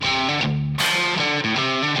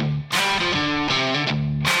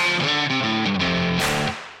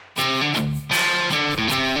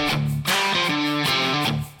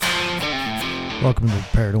Welcome to the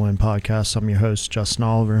Prepare to Win podcast. I'm your host, Justin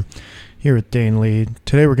Oliver, here with Dane Lee.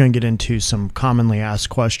 Today we're going to get into some commonly asked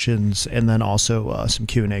questions and then also some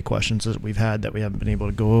Q&A questions that we've had that we haven't been able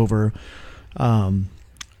to go over.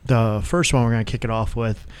 The first one we're going to kick it off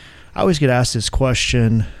with, I always get asked this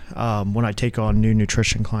question when I take on new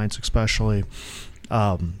nutrition clients especially,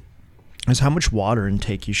 is how much water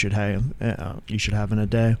intake you should have in a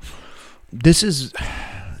day.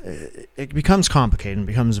 It becomes complicated and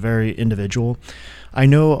becomes very individual. I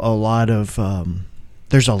know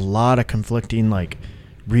there's a lot of conflicting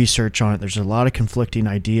research on it. There's a lot of conflicting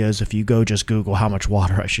ideas. If you go just Google how much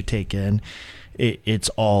water I should take in, it's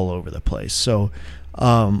all over the place. So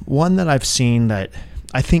one that I've seen that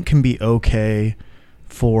I think can be okay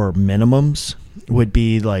for minimums would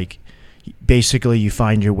be basically you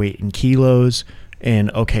find your weight in kilos and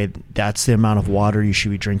okay, that's the amount of water you should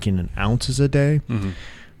be drinking in ounces a day. Mm-hmm.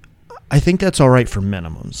 I think that's all right for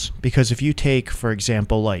minimums, because if you take, for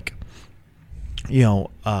example,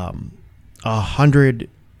 100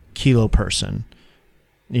 kilo person,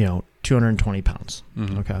 220 pounds.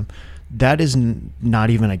 Mm-hmm. Okay. That is not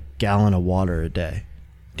even a gallon of water a day.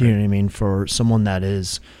 Do you know what I mean? For someone that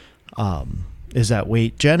is that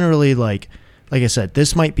weight, generally, like I said,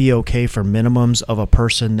 this might be okay for minimums of a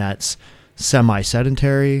person that's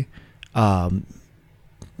semi-sedentary,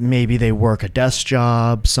 maybe they work a desk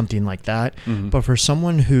job, something like that. Mm-hmm. But for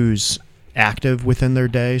someone who's active within their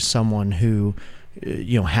day, someone who,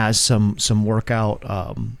 has some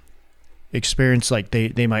workout experience, like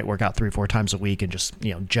they might work out 3 or 4 times a week and just,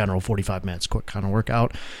 general 45 minutes, quick kind of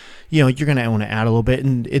workout, you're going to want to add a little bit.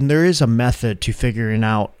 And there is a method to figuring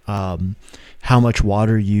out how much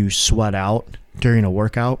water you sweat out during a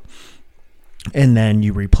workout. And then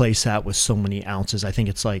you replace that with so many ounces. I think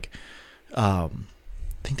it's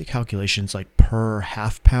I think the calculation's per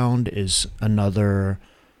half pound is another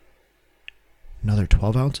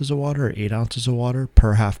 12 ounces of water or 8 ounces of water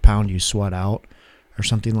per half pound you sweat out or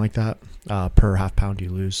something like that. Per half pound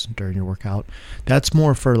you lose during your workout. That's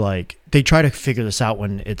more for they try to figure this out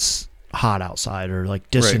when it's hot outside or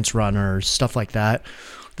distance runners, stuff like that.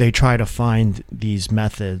 They try to find these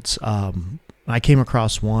methods. I came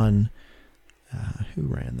across one, who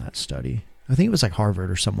ran that study? I think it was Harvard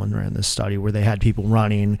or someone ran this study where they had people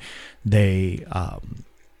running. They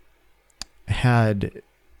they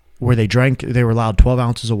were allowed 12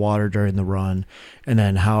 ounces of water during the run. And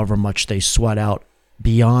then however much they sweat out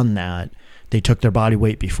beyond that, they took their body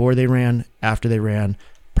weight before they ran, after they ran,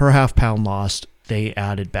 per half pound lost, they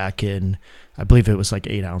added back in, I believe it was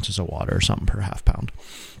 8 ounces of water or something per half pound.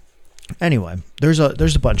 Anyway, there's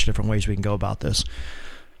a bunch of different ways we can go about this.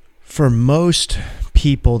 For most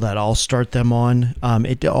people that I'll start them on,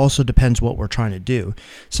 it also depends what we're trying to do.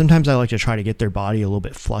 Sometimes I like to try to get their body a little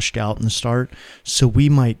bit flushed out in the start. So we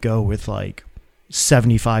might go with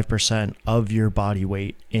 75% of your body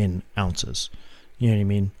weight in ounces. You know what I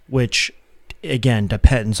mean? Which, again,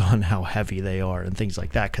 depends on how heavy they are and things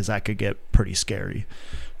like that, because that could get pretty scary.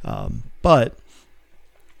 But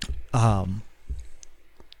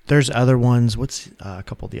there's other ones. What's a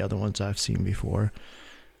couple of the other ones I've seen before?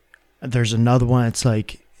 There's another one. It's I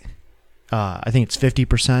think it's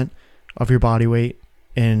 50% of your body weight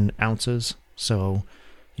in ounces. So,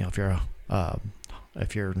 if you're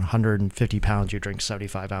 150 pounds, you drink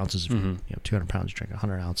 75 ounces. Mm-hmm. 200 pounds, you drink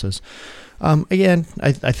 100 ounces. Again,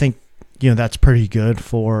 I think that's pretty good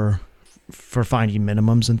for finding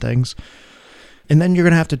minimums and things. And then you're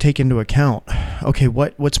gonna have to take into account, okay,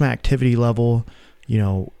 what's my activity level?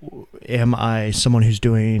 Am I someone who's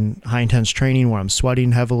doing high intense training where I'm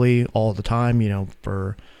sweating heavily all the time,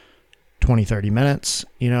 for 20, 30 minutes?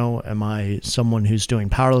 Am I someone who's doing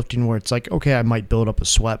powerlifting where it's okay, I might build up a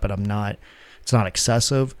sweat, but it's not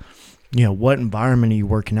excessive. What environment are you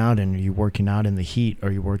working out in? Are you working out in the heat?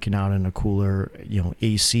 Are you working out in a cooler,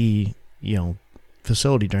 AC,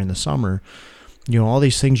 facility during the summer? All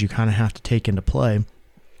these things you kind of have to take into play.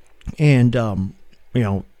 And,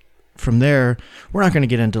 from there, we're not going to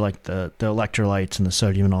get into the electrolytes and the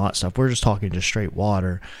sodium and all that stuff. We're just talking just straight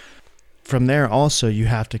water. From there, also, you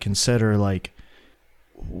have to consider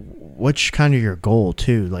what's kind of your goal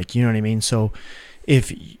too. You know what I mean? So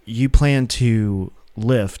if you plan to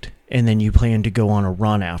lift and then you plan to go on a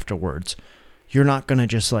run afterwards, you're not going to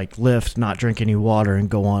just lift, not drink any water and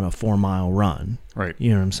go on a 4-mile run. Right.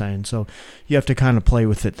 You know what I'm saying? So you have to kind of play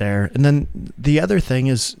with it there. And then the other thing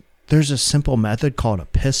is, there's a simple method called a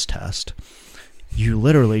piss test. You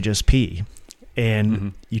literally just pee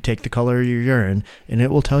and you take the color of your urine and it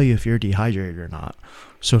will tell you if you're dehydrated or not.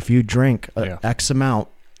 So if you drink X amount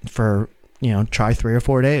for, try 3 or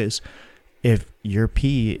 4 days, if your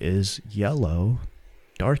pee is yellow,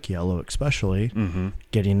 dark yellow, especially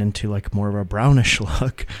getting into like more of a brownish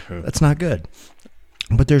look, that's not good.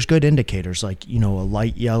 But there's good indicators, like, a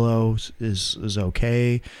light yellow is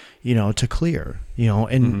okay, to clear,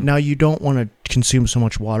 and now you don't want to consume so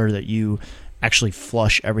much water that you actually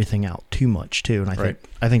flush everything out too much too. And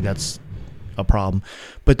I think that's a problem.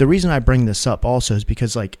 But the reason I bring this up also is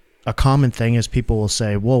because, like, a common thing is people will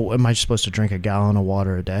say, well, am I supposed to drink a gallon of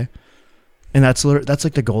water a day? And that's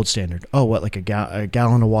like the gold standard. Oh, what, like a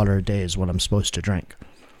gallon of water a day is what I'm supposed to drink.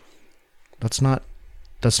 That's not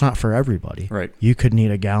for everybody. Right. You could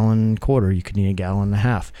need a gallon quarter. You could need a gallon and a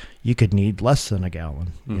half. You could need less than a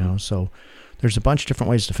gallon, so there's a bunch of different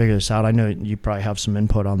ways to figure this out. I know you probably have some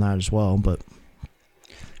input on that as well, but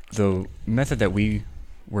the method that we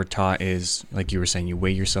were taught is, like you were saying, you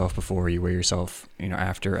weigh yourself before, you weigh yourself,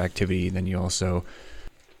 after activity. Then you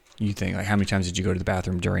think, like, how many times did you go to the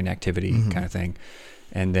bathroom during activity, kind of thing.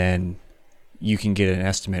 And then you can get an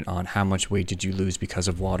estimate on how much weight did you lose because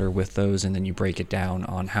of water with those. And then you break it down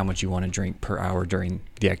on how much you want to drink per hour during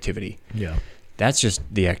the activity. Yeah. That's just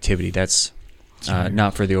the activity. That's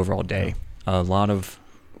not for the overall day. Yeah. A lot of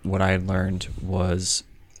what I had learned was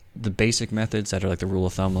the basic methods that are like the rule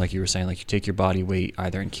of thumb, like you were saying, like you take your body weight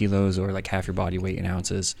either in kilos or like half your body weight in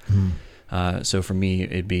ounces. So for me,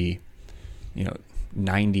 it'd be,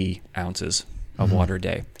 90 ounces of water a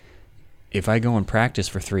day. If I go and practice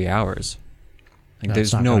for 3 hours, like,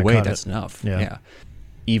 there's no way that's enough. Yeah.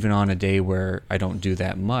 Even on a day where I don't do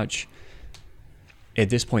that much, at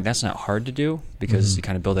this point, that's not hard to do because you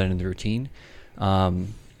kind of build that into the routine.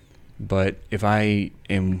 But if I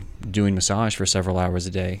am doing massage for several hours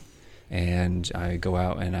a day and I go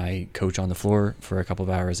out and I coach on the floor for a couple of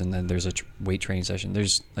hours and then there's a weight training session,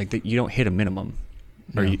 there's like you don't hit a minimum,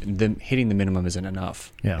 or hitting the minimum isn't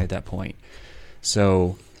enough at that point.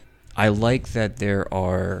 So I like that there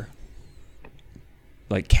are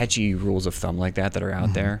like catchy rules of thumb like that are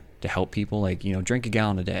out there to help people, like, drink a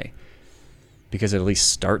gallon a day, because it at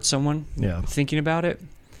least starts someone thinking about it.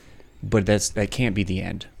 But that can't be the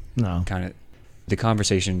end. No. Kind of, the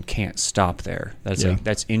conversation can't stop there. That's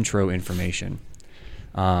that's intro information.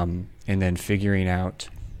 And then figuring out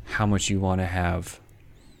how much you want to have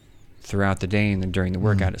throughout the day and then during the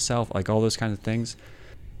workout itself, like all those kinds of things.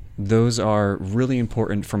 Those are really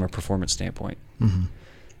important from a performance standpoint.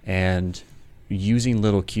 And using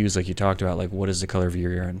little cues like you talked about, like what is the color of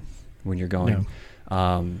your urine when you're going,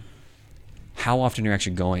 how often you're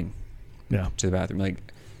actually going to the bathroom. Like,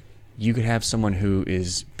 you could have someone who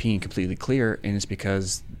is peeing completely clear, and it's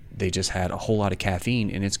because they just had a whole lot of caffeine,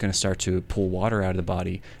 and it's going to start to pull water out of the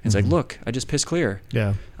body. And it's like, look, I just pissed clear.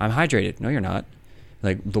 Yeah, I'm hydrated. No, you're not.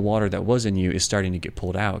 Like, the water that was in you is starting to get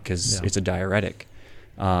pulled out because it's a diuretic.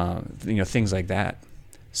 Things like that.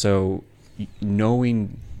 So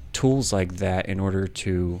knowing tools like that in order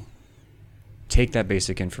to take that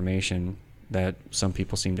basic information that some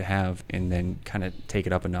people seem to have and then kind of take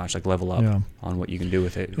it up a notch, like level up on what you can do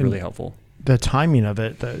with it, really helpful. The timing of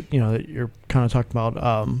it that you're kind of talking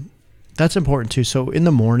about, that's important too. So in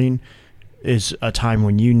the morning is a time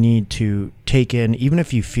when you need to take in, even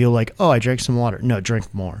if you feel like, oh, I drank some water, no,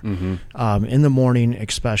 drink more. In the morning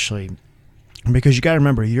especially, because you got to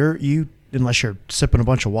remember, you unless you're sipping a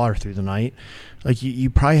bunch of water through the night, like you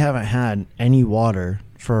probably haven't had any water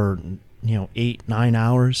for 8-9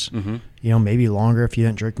 hours, maybe longer if you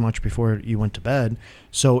didn't drink much before you went to bed.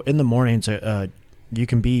 So in the mornings, you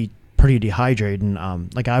can be pretty dehydrated,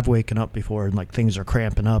 and like I've waken up before and like things are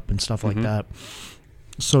cramping up and stuff like that.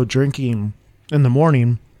 So drinking in the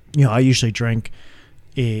morning, I usually drink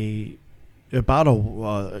these water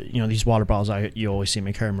bottles. You always see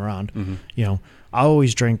me carry them around. I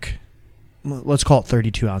always drink, let's call it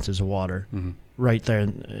 32 ounces of water right there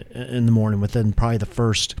in the morning within probably the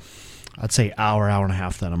first, I'd say hour and a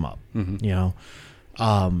half that I'm up, and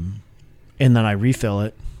then I refill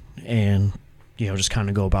it and, just kind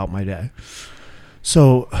of go about my day.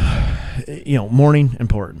 So, morning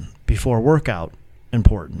important, before workout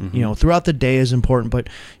important, throughout the day is important, but,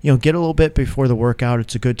 get a little bit before the workout.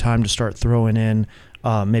 It's a good time to start throwing in,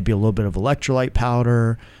 maybe a little bit of electrolyte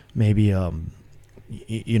powder, maybe, a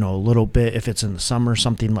little bit, if it's in the summer,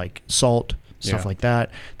 something like salt, stuff like that.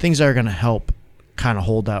 Things that are going to help kind of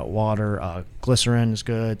hold that water. Glycerin is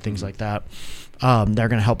good, things like that. They're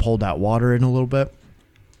going to help hold that water in a little bit.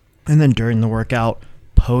 And then during the workout,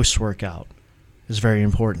 post-workout is very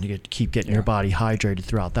important to keep getting your body hydrated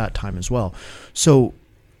throughout that time as well. So,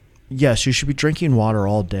 yes, you should be drinking water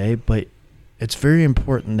all day, but it's very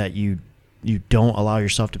important that you don't allow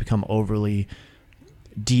yourself to become overly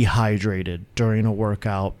dehydrated during a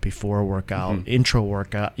workout, before a workout, intro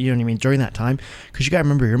workout, you know what I mean, during that time, because you got to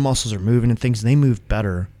remember your muscles are moving and things, and they move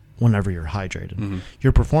better whenever you're hydrated.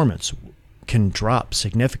 Your performance can drop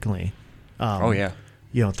significantly. 3,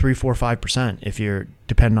 4, 5% if you're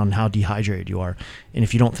depending on how dehydrated you are. And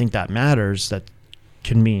if you don't think that matters, that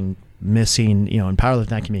can mean missing, in powerlifting,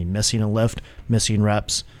 that can mean missing a lift, missing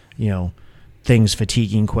reps, things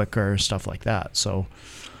fatiguing quicker, stuff like that. So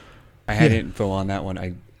I had info on that one.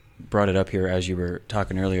 I brought it up here as you were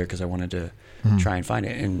talking earlier because I wanted to try and find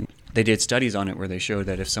it. And they did studies on it where they showed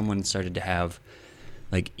that if someone started to have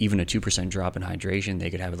like even a 2% drop in hydration, they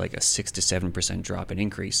could have like a 6 to 7% drop in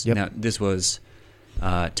increase. Now, this was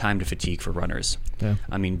time to fatigue for runners. Yeah.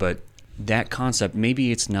 I mean, but that concept,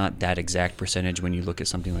 maybe it's not that exact percentage when you look at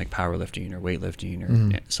something like powerlifting or weightlifting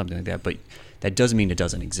or something like that, but that doesn't mean it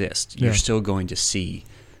doesn't exist. You're still going to see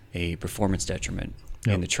a performance detriment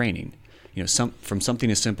in the training. From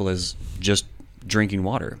something as simple as just drinking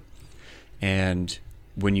water. And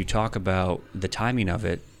when you talk about the timing of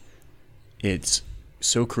it, it's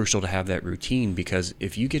so crucial to have that routine, because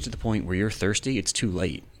if you get to the point where you're thirsty, it's too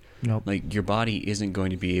late. Nope. Like your body isn't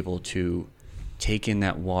going to be able to take in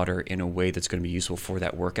that water in a way that's going to be useful for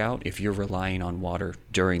that workout if you're relying on water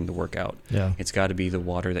during the workout. Yeah. It's got to be the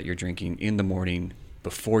water that you're drinking in the morning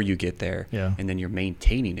before you get there, and then you're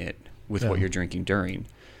maintaining it with what you're drinking during.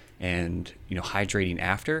 And hydrating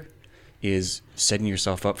after is setting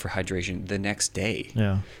yourself up for hydration the next day.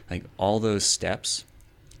 Yeah. Like all those steps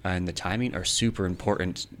and the timing are super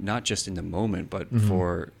important, not just in the moment, but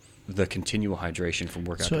for the continual hydration from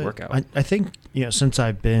workout to workout. I think, since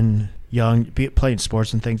I've been young, playing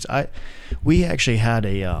sports and things, we actually had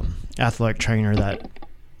a athletic trainer that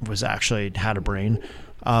was actually had a brain,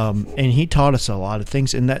 and he taught us a lot of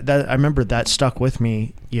things. And that I remember that stuck with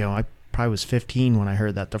me. I probably was 15 when I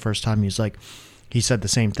heard that the first time. He said the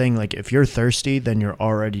same thing. Like, if you're thirsty, then you're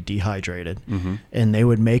already dehydrated. And they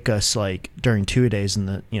would make us, like, during 2-a-days in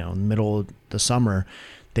the, in the middle of the summer,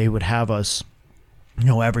 they would have us,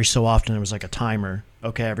 every so often there was like a timer.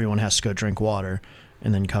 Okay, everyone has to go drink water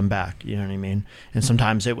and then come back. You know what I mean? And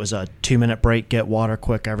sometimes it was a 2-minute break, get water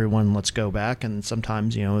quick, everyone, let's go back. And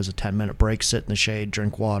sometimes, it was a 10-minute break, sit in the shade,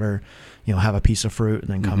 drink water, have a piece of fruit, and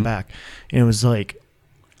then come back. And it was like,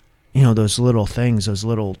 those little things, those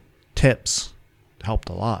little tips helped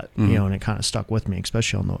a lot, and it kind of stuck with me,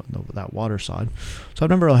 especially on that water side. So I've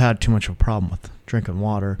never really had too much of a problem with drinking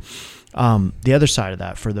water. The other side of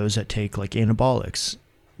that, for those that take like anabolics,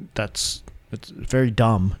 it's very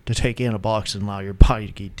dumb to take anabolics and allow your body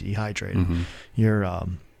to get dehydrated. Your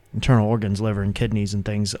internal organs, liver and kidneys and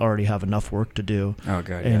things, already have enough work to do. Oh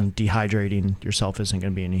god, and dehydrating yourself isn't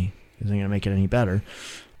going to make it any better.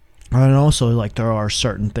 And also, like, there are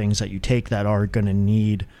certain things that you take that are going to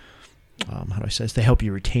need, how do I say this? They help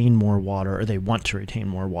you retain more water, or they want to retain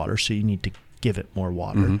more water, so you need to give it more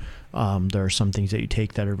water. There are some things that you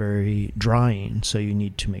take that are very drying, so you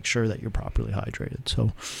need to make sure that you're properly hydrated.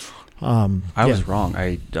 So I was wrong.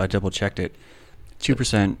 I double checked it.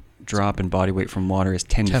 2% drop in body weight from water is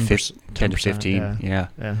 10 to 15. Yeah.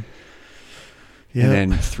 And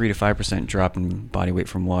then 3 to 5% drop in body weight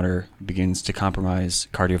from water begins to compromise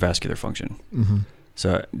cardiovascular function.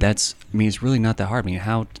 So it's really not that hard. I mean,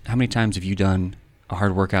 how many times have you done a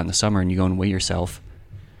hard workout in the summer and you go and weigh yourself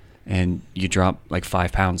and you drop like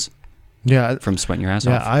 5 pounds? Yeah, from sweating your ass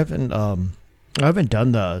off. I haven't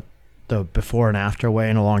done the before and after weigh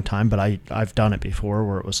in a long time, but I've done it before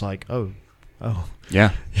where it was like, oh,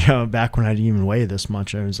 yeah, back when I didn't even weigh this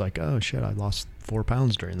much, I was like, oh shit, I lost 4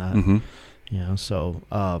 pounds during that. So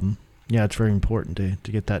it's very important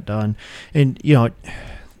to get that done. And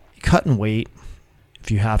cutting weight,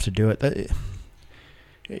 if you have to do it,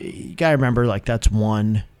 you gotta remember, like, that's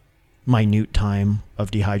one minute time of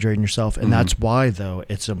dehydrating yourself, and that's why, though,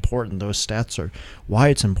 it's important. Those stats are why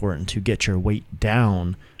it's important to get your weight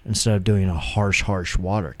down instead of doing a harsh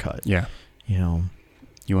water cut.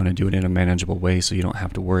 You want to do it in a manageable way so you don't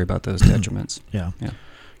have to worry about those detriments.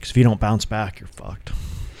 Because if you don't bounce back, you're fucked.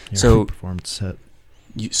 So performance hit.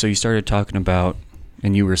 So you started talking about,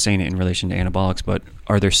 and you were saying it in relation to anabolics, but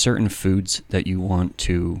are there certain foods that you want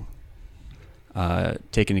to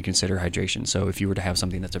take into consider hydration? So if you were to have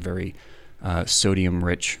something that's a very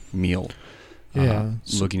sodium-rich meal,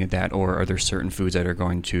 looking at that, or are there certain foods that are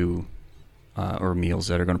going to, or meals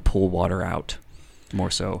that are going to pull water out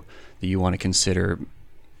more so, that you want to consider,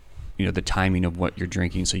 the timing of what you're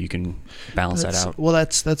drinking so you can balance that out? Well,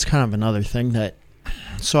 that's kind of another thing that,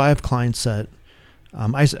 so I have clients that,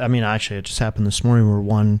 actually it just happened this morning where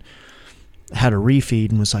one had a refeed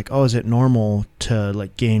and was like, oh, is it normal to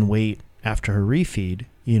like gain weight after her refeed?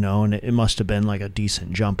 and it must have been like a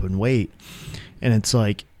decent jump in weight. And it's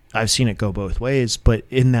like, I've seen it go both ways, but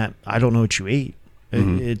in that, I don't know what you ate.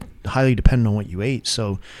 It highly depended on what you ate.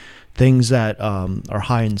 So things that are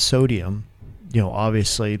high in sodium,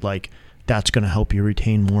 obviously, like, that's going to help you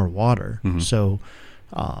retain more water. So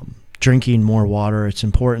drinking more water, it's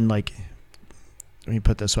important. Like, let me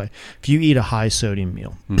put it this way. If you eat a high sodium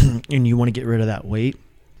meal and you want to get rid of that weight,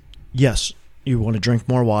 yes, you want to drink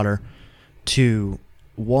more water to,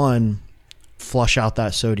 one, flush out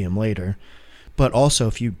that sodium later. But also,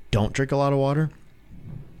 if you don't drink a lot of water,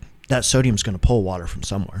 that sodium's going to pull water from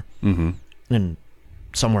somewhere, and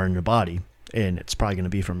somewhere in your body, and it's probably going to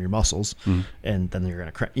be from your muscles, and then you're going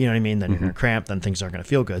to cramp. You know what I mean? Then you're going to cramp. Then things aren't going to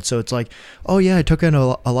feel good. So it's like, oh yeah, I took in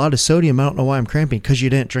a lot of sodium. I don't know why I'm cramping, because you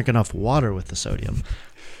didn't drink enough water with the sodium.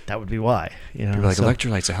 That would be why. People are like,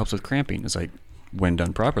 electrolytes, it helps with cramping. It's like, when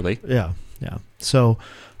done properly. Yeah. So,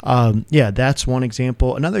 that's one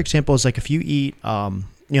example. Another example is like, if you eat, kind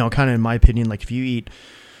of in my opinion, like if you eat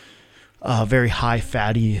very high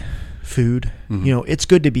fatty food, it's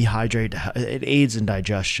good to be hydrated. It aids in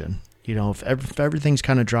digestion. If everything's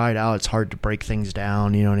kind of dried out, it's hard to break things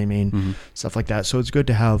down. You know what I mean? Stuff like that. So it's good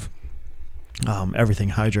to have everything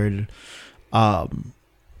hydrated.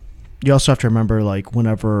 You also have to remember, like,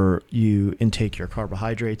 whenever you intake your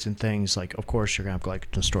carbohydrates and things, like, of course, you're going to have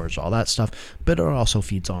glycogen storage, all that stuff, but it also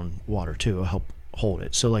feeds on water, too, to help hold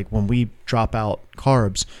it. So, like, when we drop out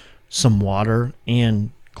carbs, some water and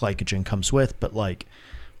glycogen comes with, but, like,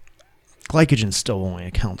 glycogen still only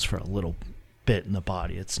accounts for a little bit in the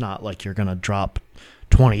body. It's not like you're going to drop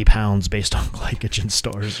 20 pounds based on glycogen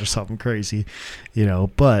stores or something crazy,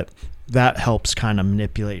 but that helps kind of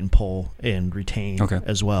manipulate and pull and retain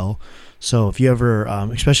as well. So if you ever,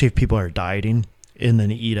 especially if people are dieting and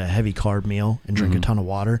then eat a heavy carb meal and drink a ton of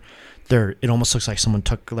water, it almost looks like someone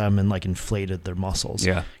took them and like inflated their muscles.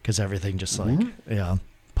 Yeah. Because everything just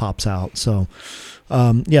pops out. So,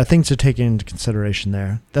 things to take into consideration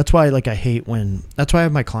there. That's why, like, I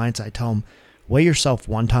have my clients, I tell them, weigh yourself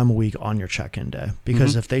one time a week on your check-in day.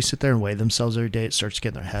 Because if they sit there and weigh themselves every day, it starts to get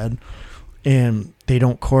in their head. And they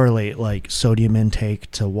don't correlate like sodium intake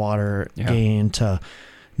to water gain to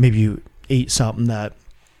maybe you ate something that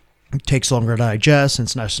takes longer to digest, and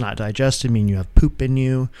it's not digested, mean you have poop in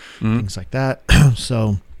you, things like that.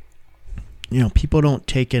 So, people don't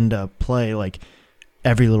take into play like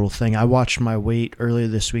every little thing. I watched my weight earlier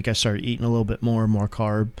this week. I started eating a little bit more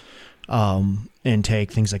carb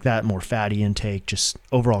intake, things like that, more fatty intake, just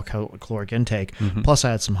overall caloric intake. Plus I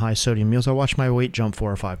had some high sodium meals. I watched my weight jump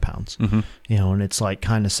 4 or 5 pounds, and it's like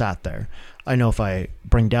kind of sat there. I know if I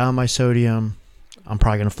bring down my sodium, I'm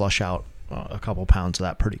probably going to flush out a couple pounds of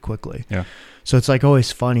that pretty quickly. Yeah. So it's like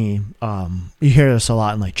always funny. You hear this a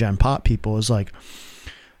lot in like Gen Pop people is like,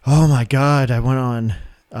 oh my God, I went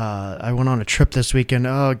on a trip this weekend.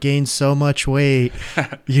 Oh, gained so much weight.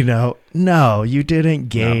 No, you didn't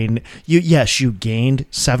gain. No. You gained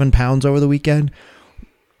 7 pounds over the weekend,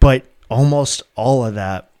 but almost all of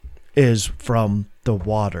that is from the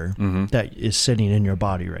water that is sitting in your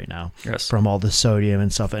body right now. Yes. From all the sodium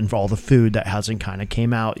and stuff, and for all the food that hasn't kind of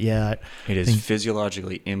came out yet. It is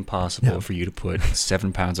physiologically impossible for you to put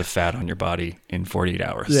 7 pounds of fat on your body in 48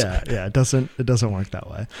 hours. Yeah. It doesn't work that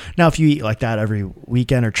way. Now, if you eat like that every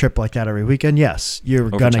weekend or trip like that every weekend, yes,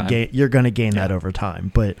 you're gonna gain that over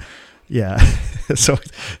time. But yeah, so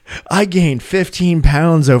I gained 15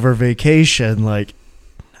 pounds over vacation. Like,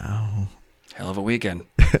 no. Hell of a weekend.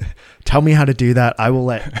 Tell me how to do that. I will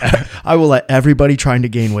let everybody trying to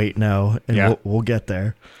gain weight know, and we'll get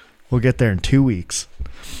there. We'll get there in 2 weeks.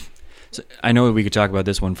 So I know we could talk about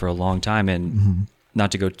this one for a long time, and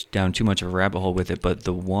not to go down too much of a rabbit hole with it, but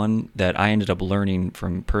the one that I ended up learning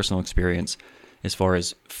from personal experience, as far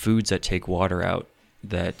as foods that take water out,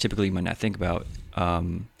 that typically you might not think about.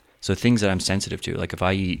 So things that I'm sensitive to, like if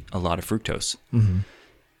I eat a lot of fructose,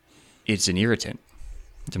 it's an irritant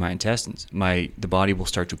to my intestines. The body will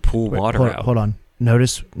start to pull water out. Hold on.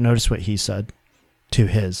 Notice what he said to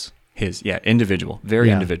his. Individual,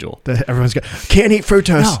 very individual. Everyone's got, can't eat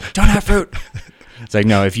fructose. No, don't have fruit. It's like,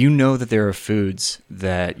 no, if you know that there are foods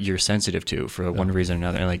that you're sensitive to for one reason or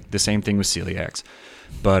another, and like the same thing with celiacs,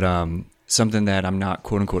 but something that I'm not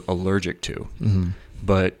quote unquote allergic to,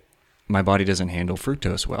 but my body doesn't handle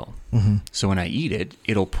fructose well. So when I eat it,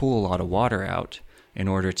 it'll pull a lot of water out in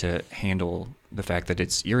order to handle the fact that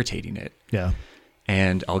it's irritating it. Yeah.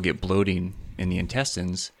 And I'll get bloating in the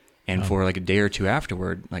intestines. And for like a day or two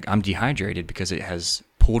afterward, like I'm dehydrated because it has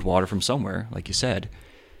pulled water from somewhere, like you said,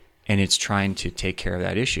 and it's trying to take care of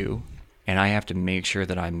that issue. And I have to make sure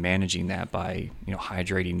that I'm managing that by,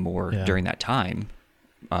 hydrating more during that time.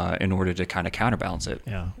 in order to kind of counterbalance it.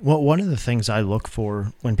 Yeah. Well, one of the things I look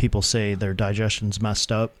for when people say their digestion's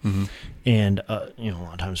messed up, and a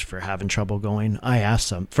lot of times if you're having trouble going, I ask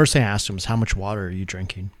them. First thing I ask them is, how much water are you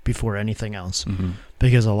drinking before anything else?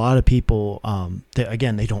 Because a lot of people,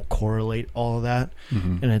 they don't correlate all of that,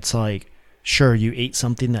 and it's like, sure, you ate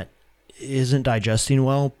something that isn't digesting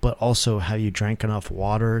well, but also have you drank enough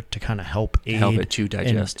water to kind of help it to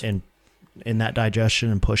digest and in that digestion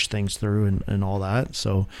and push things through and all that.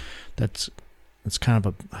 So it's kind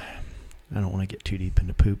of I don't want to get too deep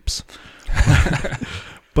into poops,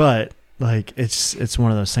 but like it's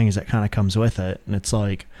one of those things that kind of comes with it, and it's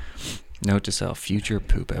like, note to self, future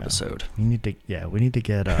poop episode. We need to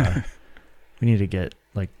get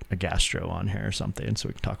like a gastro on here or something so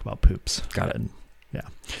we can talk about poops. Got it. Yeah.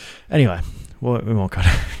 Anyway, we won't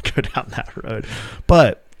go down that road,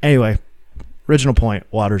 but anyway, original point,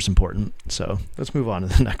 water's important. So let's move on to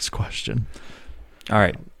the next question. All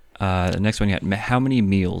right. The next one you had, how many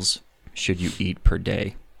meals should you eat per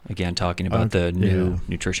day? Again, talking about the new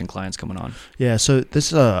nutrition clients coming on. Yeah, so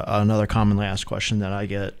this is another commonly asked question that I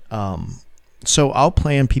get. So I'll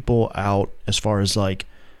plan people out as far as like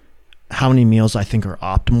how many meals I think are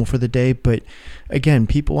optimal for the day. But again,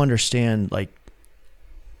 people understand like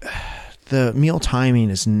the meal timing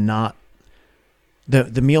is not,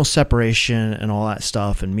 the meal separation and all that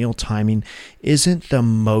stuff and meal timing isn't the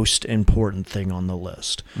most important thing on the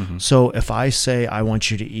list. So if I say I want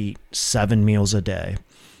you to eat 7 meals a day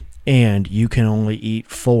and you can only eat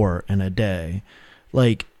 4 in a day,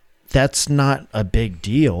 like that's not a big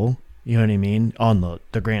deal. You know what I mean? On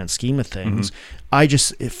the grand scheme of things, I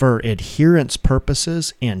just, for adherence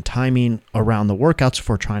purposes and timing around the workouts, if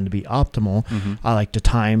we're trying to be optimal, I like to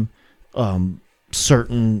time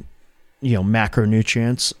certain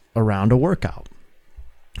macronutrients around a workout.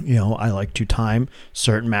 I like to time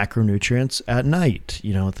certain macronutrients at night,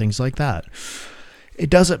 things like that. It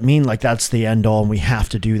doesn't mean like that's the end all and we have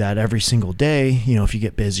to do that every single day, if you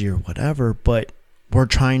get busy or whatever, but we're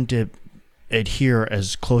trying to adhere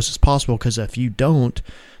as close as possible, because if you don't,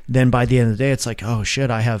 then by the end of the day, it's like, oh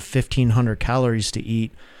shit, I have 1,500 calories to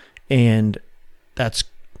eat. And that's,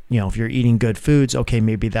 if you're eating good foods, okay,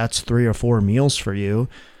 maybe that's 3 or 4 meals for you.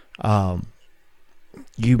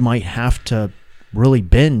 You might have to really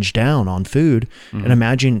binge down on food. And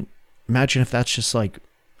imagine if that's just like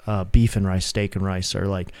beef and rice, steak and rice, or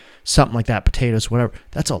like something like that, potatoes, whatever.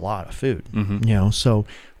 That's a lot of food, so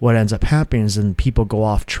what ends up happening is then people go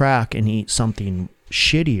off track and eat something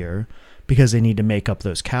shittier because they need to make up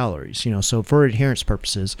those calories, so for adherence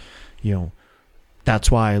purposes,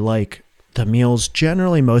 that's why I like the meals.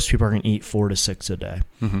 Generally, most people are going to eat 4 to 6 a day.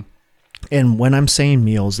 And when I'm saying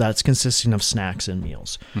meals, that's consisting of snacks and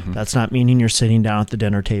meals. That's not meaning you're sitting down at the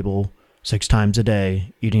dinner table 6 times a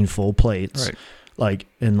day, eating full plates. Right. Like,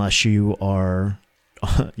 unless you are,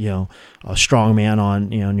 a strong man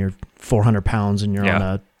on, and you're 400 pounds and you're on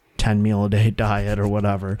a 10 meal a day diet or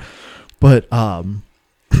whatever. But,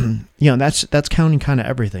 that's counting kind of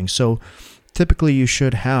everything. So typically you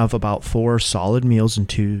should have about 4 solid meals and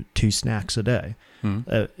two snacks a day.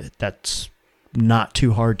 That's not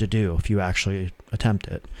too hard to do if you actually attempt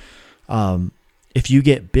it. If you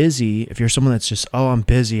get busy, if you're someone that's just, I'm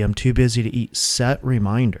busy, I'm too busy to eat, set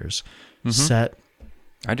reminders,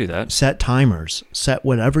 I do that. Set timers, set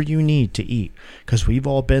whatever you need to eat, because we've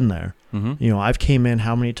all been there. I've came in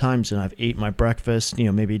how many times and I've ate my breakfast,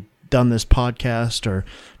 maybe done this podcast or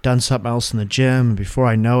done something else in the gym. And before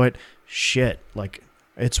I know it, shit, like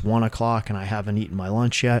it's 1 o'clock and I haven't eaten my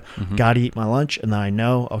lunch yet. Got to eat my lunch. And then I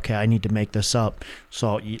know, okay, I need to make this up. So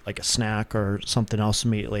I'll eat like a snack or something else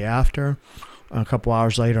immediately after. A couple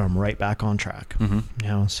hours later, I'm right back on track.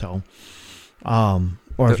 So,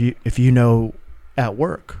 or if you at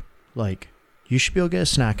work, like you should be able to get a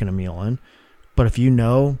snack and a meal in, but if you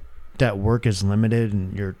know that work is limited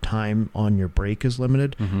and your time on your break is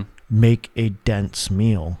limited, make a dense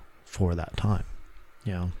meal for that time.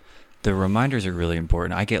 The reminders are really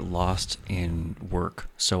important. I get lost in work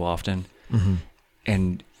so often.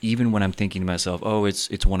 And even when I'm thinking to myself,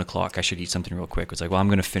 it's 1 o'clock, I should eat something real quick. It's like, well, I'm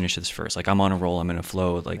going to finish this first. Like I'm on a roll, I'm in a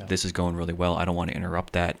flow. Like this is going really well. I don't want to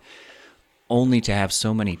interrupt that. Only to have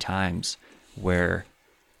so many times where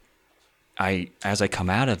as I come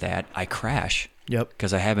out of that, I crash.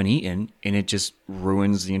 Because I haven't eaten, and it just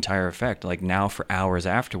ruins the entire effect. Like now for hours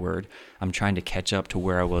afterward, I'm trying to catch up to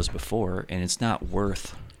where I was before, and it's not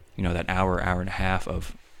worth, that hour and a half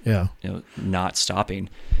of, not stopping.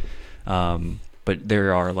 But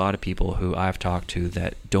there are a lot of people who I've talked to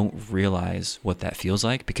that don't realize what that feels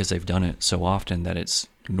like because they've done it so often that it's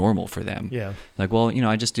normal for them. Like, well,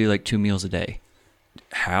 I just do like 2 meals a day.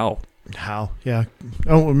 How? How? Yeah.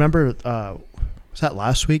 Oh, remember, was that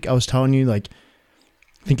last week? I was telling you, like,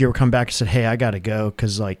 I think you were coming back and said, hey, I got to go.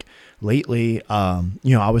 Because, like, lately,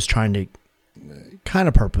 I was trying to kind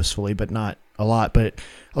of purposefully, but not a lot, but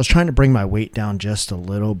I was trying to bring my weight down just a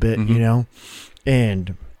little bit,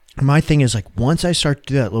 and my thing is, like, once I start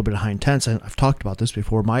to do that little bit of high intense, and I've talked about this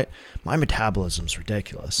before, my metabolism's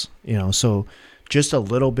ridiculous, so just a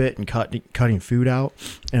little bit and cutting food out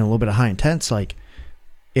and a little bit of high intense, like,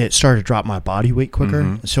 it started to drop my body weight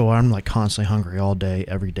quicker. So I'm like constantly hungry all day,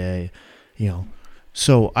 every day,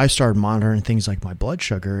 so I started monitoring things like my blood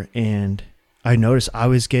sugar, and I noticed I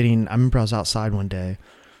remember I was outside one day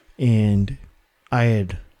and I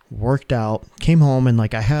had worked out, came home, and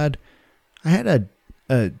like I had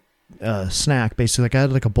a snack, basically. Like I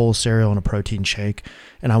had like a bowl of cereal and a protein shake,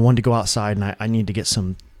 and I wanted to go outside, and I need to get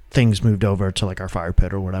some things moved over to like our fire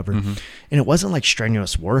pit or whatever. And it wasn't like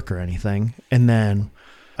strenuous work or anything. And then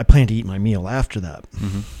I planned to eat my meal after that,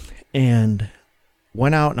 and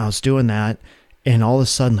went out and I was doing that. And all of a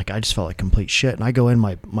sudden, like, I just felt like complete shit. And I go in,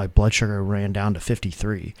 my blood sugar ran down to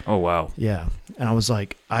 53. Oh, wow. Yeah. And I was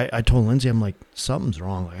like, I told Lindsay, I'm like, something's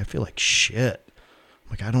wrong. Like, I feel like shit.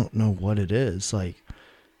 Like, I don't know what it is. Like,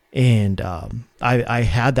 and I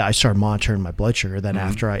had that. I started monitoring my blood sugar then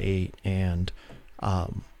after I ate, and,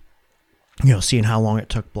 seeing how long it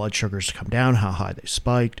took blood sugars to come down, how high they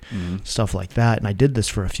spiked, stuff like that. And I did this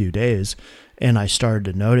for a few days, and I started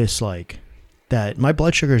to notice, like, that my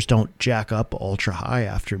blood sugars don't jack up ultra high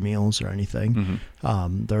after meals or anything.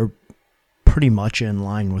 They're pretty much in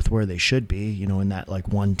line with where they should be, in that like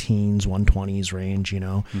 120s range, you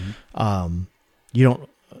don't,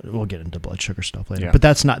 we'll get into blood sugar stuff later, but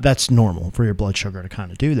that's normal for your blood sugar to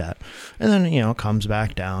kind of do that. And then, it comes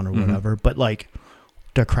back down or whatever. But like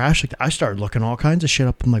to crash, like I started looking all kinds of shit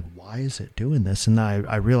up. I'm like, why is it doing this? And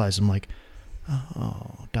I realized, I'm like,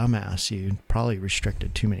 oh, dumbass, you probably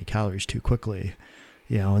restricted too many calories too quickly,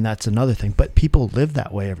 and that's another thing. But people live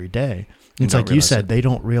that way every day. It's like you said, they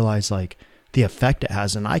don't realize like the effect it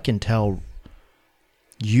has. And I can tell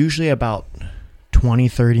usually about 20,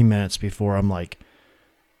 30 minutes before I'm like,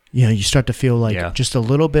 you start to feel like just a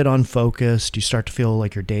little bit unfocused. You start to feel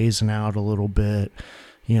like you're dazing out a little bit.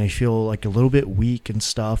 You feel like a little bit weak and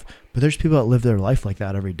stuff. But there's people that live their life like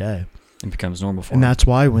that every day. It becomes normal for them. And that's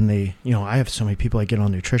why when they, I have so many people I get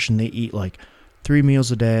on nutrition, they eat like 3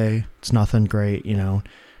 meals a day. It's nothing great, and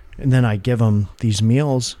then I give them these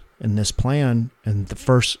meals in this plan. And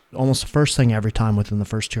almost the first thing every time within the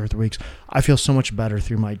first 2 or 3 weeks, I feel so much better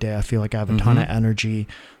through my day. I feel like I have a ton of energy,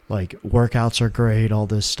 like workouts are great, all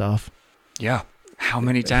this stuff. Yeah. How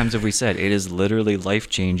many times have we said it is literally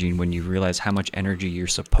life-changing when you realize how much energy you're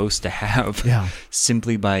supposed to have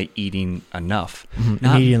simply by eating enough.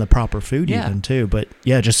 And eating the proper food even too. But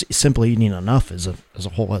just simply eating enough is a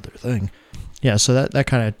whole other thing. Yeah, so that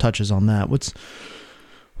kind of touches on that. What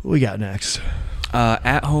we got next?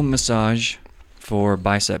 At-home massage for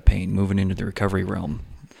bicep pain, moving into the recovery realm.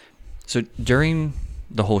 So during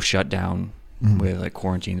the whole shutdown with like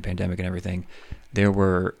quarantine, the pandemic and everything, there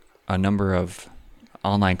were a number of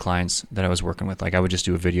online clients that I was working with. Like I would just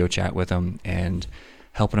do a video chat with them and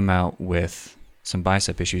helping them out with some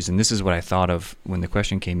bicep issues. And this is what I thought of when the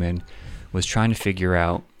question came in, was trying to figure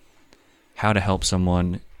out how to help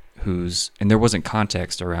someone and there wasn't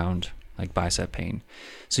context around like bicep pain.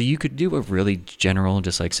 So you could do a really general,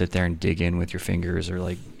 just like sit there and dig in with your fingers, or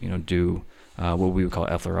like, do what we would call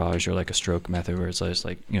effleurage, or like a stroke method where it's just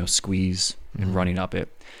like, squeeze and running up it.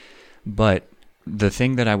 But the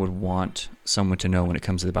thing that I would want someone to know when it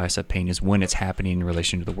comes to the bicep pain is when it's happening in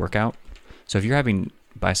relation to the workout. So if you're having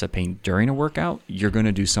bicep pain during a workout, you're going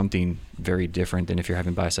to do something very different than if you're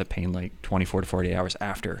having bicep pain like 24 to 48 hours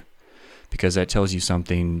after, because that tells you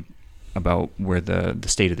something about where the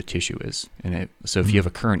state of the tissue is. And so if you have a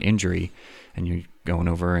current injury and you're going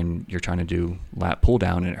over and you're trying to do lat pull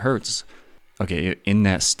down and it hurts, okay, in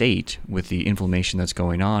that state with the inflammation that's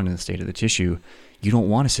going on in the state of the tissue, you don't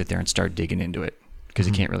want to sit there and start digging into it because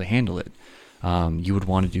you can't really handle it. You would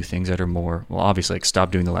want to do things that are more, well, obviously, like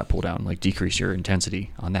stop doing the lat pull down, like decrease your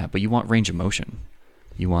intensity on that. But you want range of motion.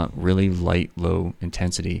 You want really light, low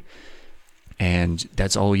intensity. And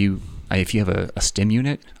that's all if you have a stim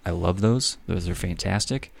unit, I love those. Those are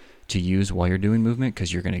fantastic to use while you're doing movement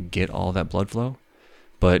because you're going to get all that blood flow.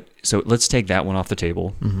 But so let's take that one off the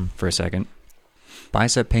table for a second.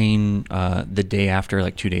 Bicep pain the day after,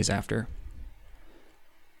 like 2 days after.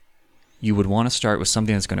 You would want to start with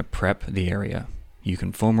something that's going to prep the area. You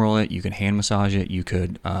can foam roll it, you can hand massage it, you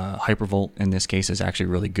could hypervolt in this case is actually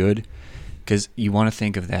really good because you want to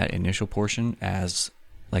think of that initial portion as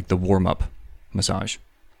like the warm-up massage.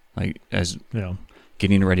 Like as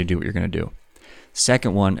getting ready to do what you're going to do.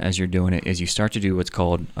 Second one, as you're doing it, is you start to do what's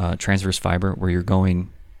called transverse fiber, where you're going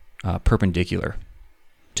perpendicular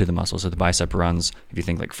to the muscle. So the bicep runs, if you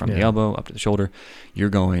think like from the elbow up to the shoulder, you're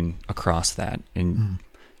going across that. And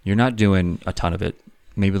you're not doing a ton of it,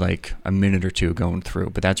 maybe like a minute or two going through,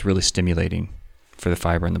 but that's really stimulating for the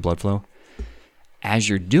fiber and the blood flow. As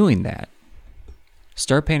you're doing that,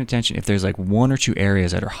 start paying attention if there's like one or two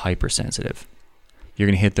areas that are hypersensitive. You're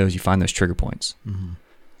going to hit those, you find those trigger points.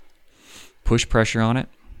 Push pressure on it.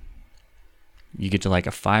 You get to like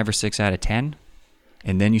a 5 or 6 out of 10,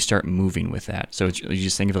 and then you start moving with that. So you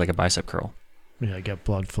just think of it like a bicep curl. Yeah, get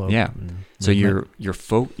blood flow. Yeah. So you're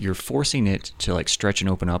forcing it to like stretch and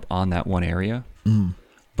open up on that one area,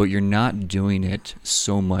 but you're not doing it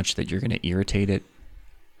so much that you're going to irritate it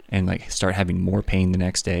and like start having more pain the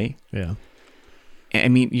next day. Yeah. I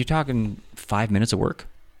mean, you're talking 5 minutes of work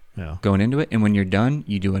going into it, and when you're done,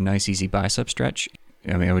 you do a nice easy bicep stretch.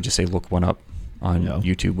 I mean, I would just say look one up on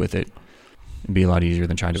YouTube with it. It'd be a lot easier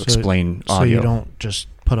than trying to explain audio. So you don't just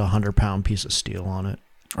put a 100-pound piece of steel on it.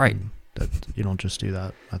 Right. That you don't just do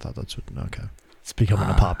that. I thought that's okay. It's becoming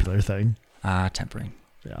a popular thing. Tempering.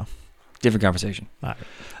 Yeah. Different conversation. All right.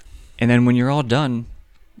 And then when you're all done,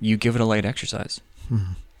 you give it a light exercise.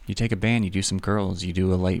 You take a band, you do some curls, you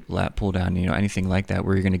do a light lat pull down, anything like that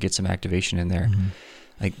where you're going to get some activation in there.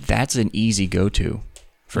 Like that's an easy go-to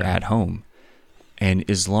for at home. And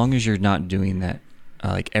as long as you're not doing that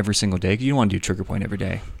like every single day, 'cause you don't want to do trigger point every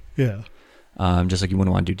day. Yeah. Just like you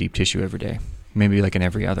wouldn't want to do deep tissue every day. Maybe like an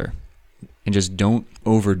every other. And just don't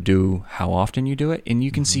overdo how often you do it. And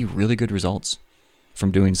you can see really good results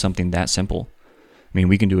from doing something that simple. I mean,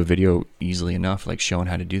 we can do a video easily enough, like showing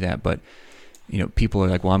how to do that. But, people are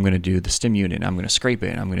like, well, I'm going to do the stim unit. I'm going to scrape it.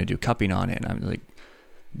 And I'm going to do cupping on it. And I'm like,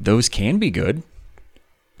 those can be good.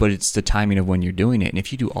 But it's the timing of when you're doing it. And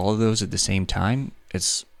if you do all of those at the same time,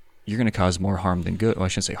 you're going to cause more harm than good. Well, I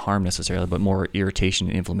shouldn't say harm necessarily, but more irritation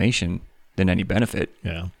and inflammation than any benefit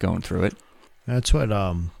going through it. That's what,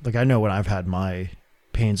 like I know when I've had my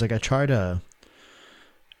pains, like I try to,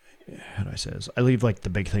 how do I say this? I leave like the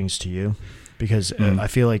big things to you because I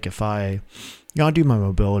feel like if I'll do my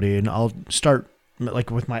mobility and I'll start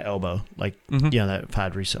like with my elbow, like, that I've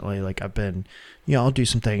had recently, like I've been, I'll do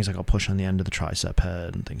some things like I'll push on the end of the tricep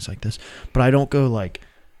head and things like this, but I don't go like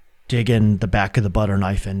digging the back of the butter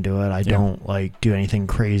knife into it. I don't like do anything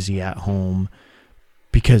crazy at home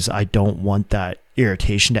because I don't want that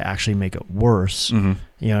irritation to actually make it worse. You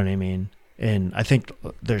know what I mean? And I think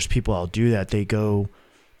there's people that'll do that. They go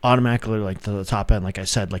automatically like to the top end, like I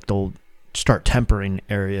said, like they'll start tempering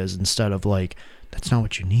areas instead of like, that's not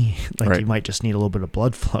what you need. Like you might just need a little bit of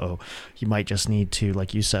blood flow. You might just need to,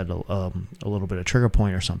 like you said, a little bit of trigger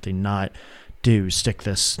point or something, not stick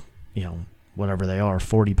this, whatever they are,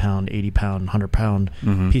 40 pound, 80 pound, 100 pound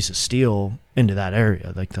piece of steel into that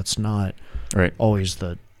area. Like that's not always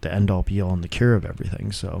the end all be all and the cure of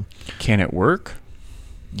everything. So can it work?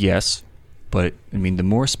 Yes. But I mean, the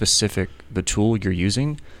more specific the tool you're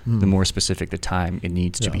using, the more specific the time it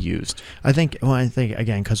needs to be used. I think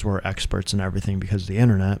again, because we're experts in everything because of the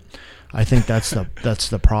internet, I think that's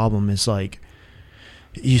the problem is like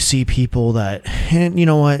you see people that, and you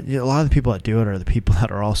know what, a lot of the people that do it are the people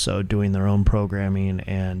that are also doing their own programming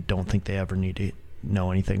and don't think they ever need to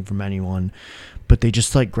know anything from anyone, but they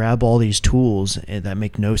just like grab all these tools that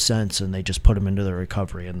make no sense and they just put them into their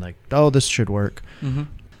recovery and like, oh, this should work.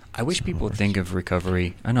 I wish people would think of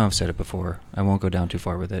recovery. I know I've said it before. I won't go down too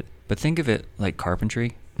far with it. But think of it like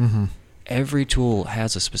carpentry. Every tool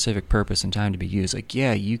has a specific purpose and time to be used. Like,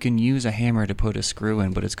 yeah, you can use a hammer to put a screw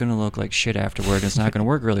in, but it's going to look like shit afterward and it's not going to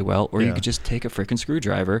work really well. Or you could just take a freaking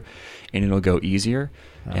screwdriver and it'll go easier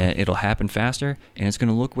and it'll happen faster and it's going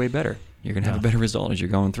to look way better. You're going to have a better result as you're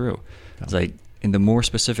going through. It's like, and the more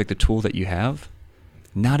specific the tool that you have,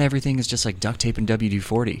 not everything is just like duct tape and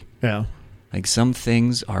WD-40. Yeah. Like some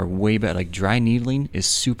things are way better. Like dry needling is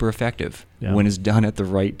super effective when it's done at the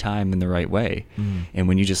right time in the right way. And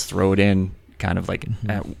when you just throw it in kind of like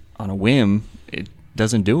on a whim, it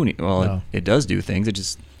doesn't do any. Well, it does do things. It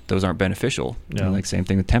just, those aren't beneficial. And like same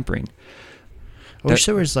thing with tempering. I wish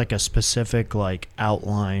there was like a specific like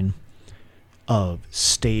outline of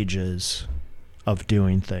stages of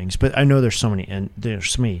doing things. But I know there's so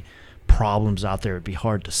many problems out there. It'd be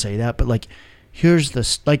hard to say that. But like, here's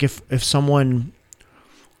this, like if someone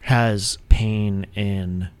has pain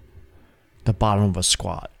in the bottom of a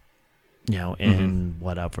squat, in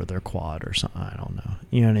whatever, their quad or something, I don't know.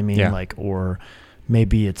 You know what I mean? Yeah. Like, or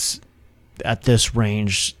maybe it's at this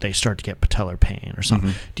range, they start to get patellar pain or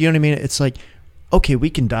something. Do you know what I mean? It's like, okay, we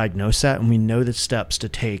can diagnose that and we know the steps to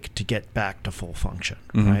take to get back to full function,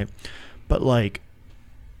 right? But like,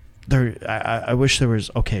 I wish there was,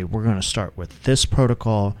 okay, we're going to start with this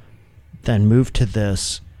protocol, then move to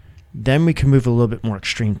this, then we can move a little bit more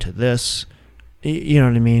extreme to this. You know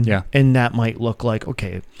what I mean? Yeah. And that might look like,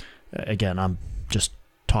 okay, again, I'm just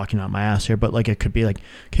talking out my ass here, but like it could be like,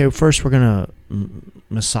 okay, first we're going to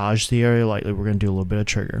massage the area lightly. We're going to do a little bit of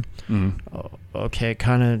trigger. Okay,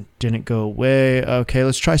 kind of didn't go away. Okay,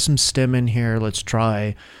 let's try some stim in here. Let's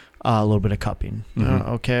try a little bit of cupping.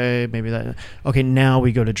 Okay, maybe that. Okay, now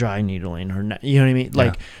we go to dry needling, or you know what I mean?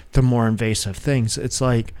 Like the more invasive things. It's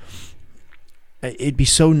like, it'd be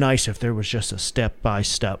so nice if there was just a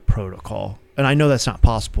step-by-step protocol. And I know that's not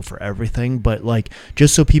possible for everything, but like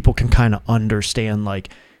just so people can kind of understand, like,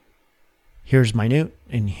 here's minute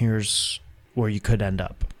and here's where you could end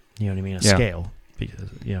up. You know what I mean? A scale, because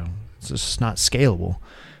it's just not scalable.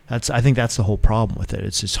 I think that's the whole problem with it.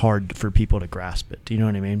 It's just hard for people to grasp it. Do you know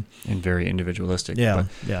what I mean? And very individualistic. Yeah,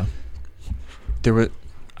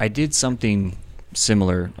 I did something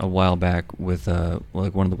similar a while back with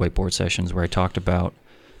like one of the whiteboard sessions where I talked about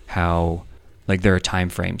how like there are time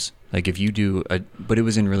frames. Like if you do but it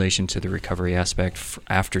was in relation to the recovery aspect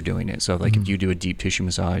after doing it. So like if you do a deep tissue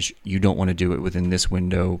massage, you don't want to do it within this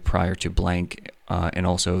window prior to blank, and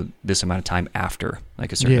also this amount of time after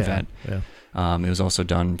like a certain event. It was also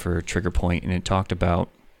done for trigger point, and it talked about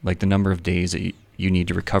like the number of days that you need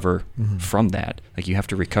to recover from that. Like you have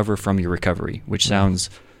to recover from your recovery, which sounds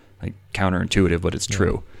like counterintuitive, but it's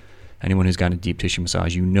true. Anyone who's gotten a deep tissue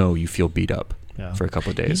massage, you feel beat up for a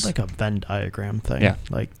couple of days. It's like a Venn diagram thing. Yeah.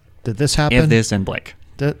 Like, did this happen? If this and blank.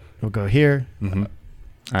 We'll go here.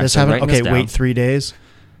 This happened. Okay, wait 3 days.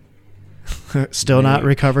 Still not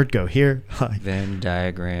recovered. Go here. Venn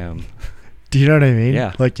diagram. Do you know what I mean?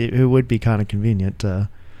 Yeah. Like it would be kind of convenient to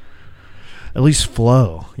at least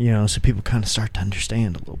flow, so people kind of start to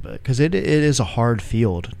understand a little bit, because it is a hard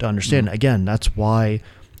field to understand. Again, that's why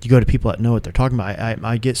you go to people that know what they're talking about.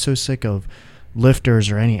 I get so sick of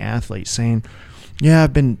lifters or any athletes saying, yeah,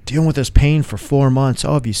 I've been dealing with this pain for 4 months.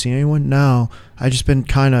 Oh, have you seen anyone? No. I just been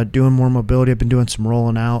kind of doing more mobility. I've been doing some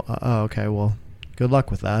rolling out. Oh, okay. Well, good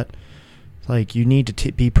luck with that. Like, you need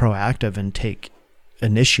to be proactive and take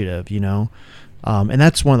initiative, and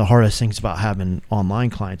that's one of the hardest things about having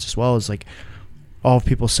online clients as well, is like all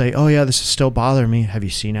people say, oh yeah, this is still bothering me. Have you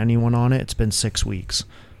seen anyone on it? It's been 6 weeks.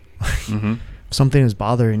 If something is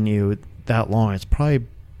bothering you that long, it's probably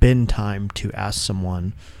been time to ask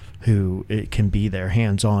someone who it can be there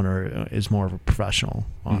hands-on or is more of a professional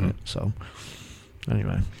on it. So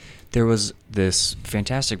anyway, there was this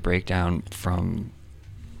fantastic breakdown from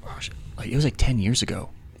it was like 10 years ago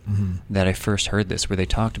that I first heard this, where they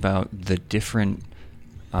talked about the different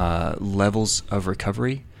levels of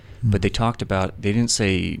recovery, but they didn't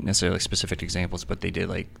say necessarily specific examples, but they did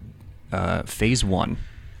like phase 1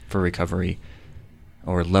 for recovery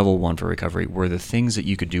or level 1 for recovery were the things that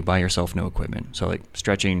you could do by yourself, no equipment. So like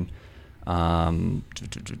stretching,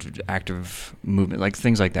 active movement, like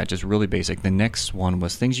things like that, just really basic. The next one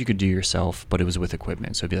was things you could do yourself, but it was with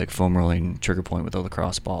equipment. So it'd be like foam rolling, trigger point with a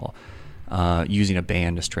lacrosse ball, using a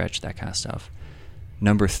band to stretch, that kind of stuff.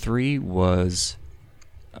 Number 3 was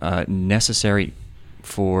necessary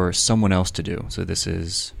for someone else to do. So this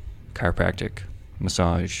is chiropractic,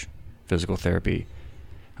 massage, physical therapy,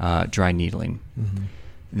 dry needling.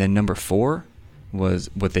 Then number 4 was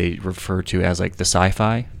what they refer to as like the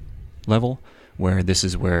sci-fi level, where this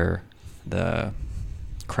is where the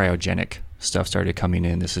cryogenic stuff started coming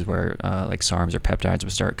in. This is where like SARMs or peptides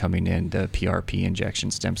would start coming in, the PRP injection,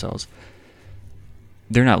 stem cells.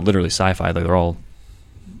 They're not literally sci-fi, they're all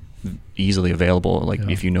easily available, like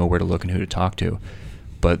if you know where to look and who to talk to.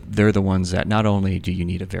 But they're the ones that not only do you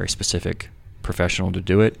need a very specific professional to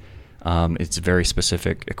do it, it's very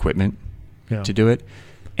specific equipment to do it.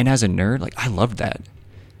 And as a nerd, like I loved that,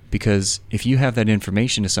 because if you have that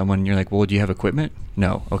information to someone and you're like, well, do you have equipment?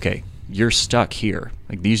 No. Okay. You're stuck here.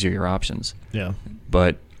 Like these are your options. Yeah.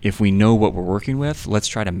 But if we know what we're working with, let's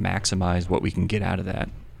try to maximize what we can get out of that.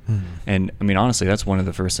 And I mean, honestly, that's one of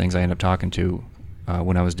the first things I end up talking to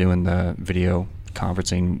when I was doing the video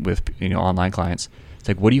conferencing with online clients. It's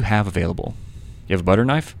like, what do you have available? You have a butter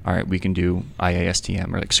knife? All right, we can do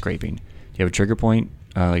IASTM or like scraping. You have a trigger point?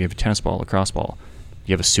 Like you have a tennis ball, lacrosse ball.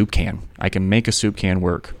 You have a soup can. I can make a soup can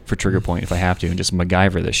work for trigger point if I have to, and just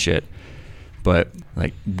MacGyver this shit. But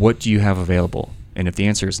like, what do you have available? And if the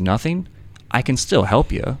answer is nothing, I can still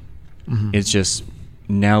help you. It's just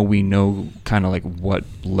now we know kind of like what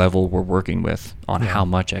level we're working with on how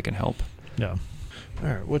much I can help. Yeah. All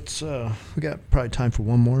right. What's we got probably time for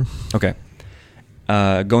one more. Okay.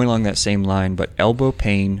 Going along that same line, but elbow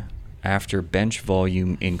pain after bench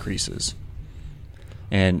volume increases.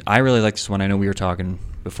 And I really like this one. I know we were talking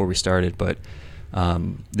before we started, but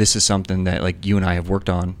this is something that like you and I have worked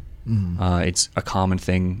on. It's a common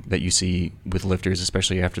thing that you see with lifters,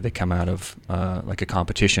 especially after they come out of like a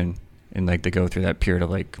competition and like they go through that period of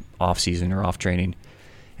like off season or off training,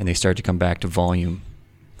 and they start to come back to volume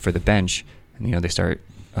for the bench, and they start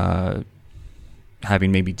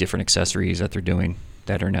having maybe different accessories that they're doing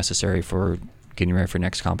that are necessary for getting ready for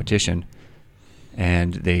next competition,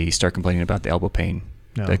 and they start complaining about the elbow pain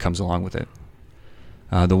that comes along with it.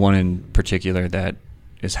 The one in particular that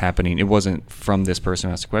is happening, it wasn't from this person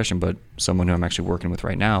who asked the question, but someone who I'm actually working with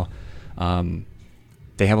right now.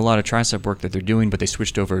 They have a lot of tricep work that they're doing, but they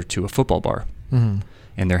switched over to a football bar, and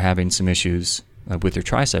they're having some issues with their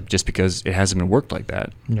tricep just because it hasn't been worked like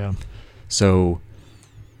that. Yeah. So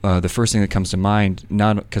the first thing that comes to mind,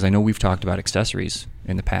 not because I know we've talked about accessories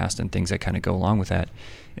in the past and things that kind of go along with that,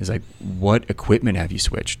 is like, what equipment have you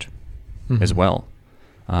switched as well?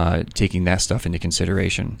 Taking that stuff into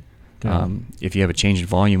consideration. Yeah. If you have a change in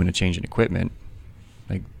volume and a change in equipment,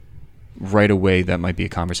 like right away, that might be a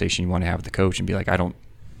conversation you want to have with the coach and be like,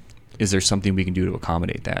 is there something we can do to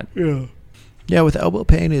accommodate that? Yeah. Yeah. With elbow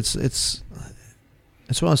pain, it's one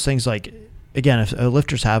of those things like, again, if a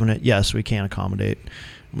lifter's having it, yes, we can accommodate.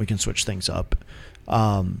 We can switch things up.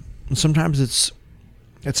 Sometimes it's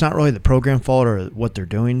not really the program fault or what they're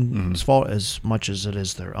doing. It's fault as much as it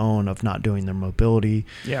is their own of not doing their mobility.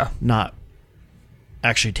 Yeah. Not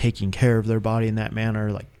actually taking care of their body in that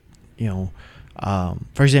manner. Like,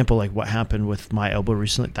 for example, like what happened with my elbow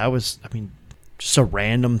recently, that was, just a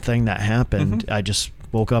random thing that happened. I just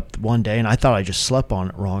woke up one day and I thought I just slept on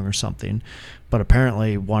it wrong or something. But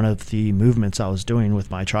apparently one of the movements I was doing with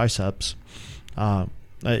my triceps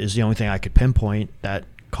is the only thing I could pinpoint that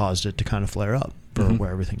caused it to kind of flare up for where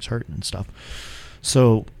everything's hurting and stuff.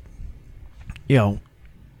 So,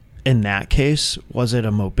 in that case, was it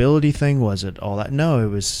a mobility thing? Was it all that? No, it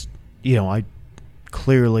was, I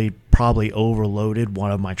clearly probably overloaded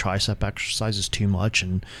one of my tricep exercises too much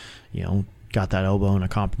and, got that elbow in a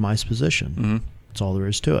compromised position. That's all there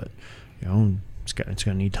is to it. It's going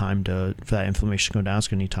to need time for that inflammation to go down. It's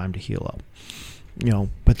going to need time to heal up.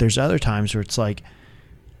 But there's other times where it's like,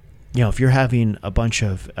 if you're having a bunch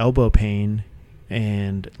of elbow pain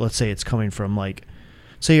and let's say it's coming from like,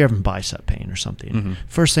 say you're having bicep pain or something.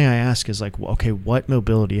 First thing I ask is like, well, okay, what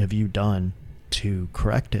mobility have you done to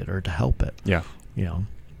correct it or to help it? Yeah.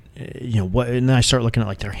 What, and then I start looking at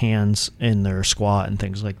like their hands in their squat and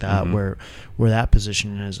things like that, where that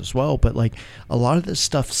position is as well. But like a lot of this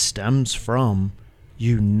stuff stems from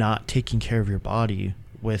you not taking care of your body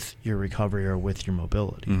with your recovery or with your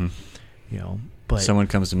mobility. But someone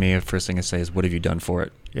comes to me, the first thing I say is, what have you done for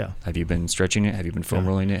it? Yeah. Have you been stretching it? Have you been foam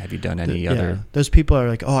rolling it? Have you done any other? Those people are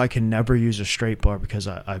like, oh, I can never use a straight bar because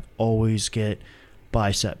I always get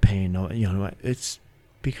bicep pain. It's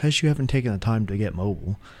because you haven't taken the time to get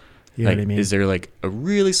mobile. You know what I mean? Is there like a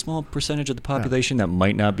really small percentage of the population that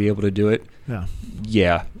might not be able to do it?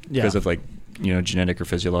 Yeah. Because of like, genetic or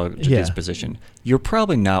physiological disposition. You're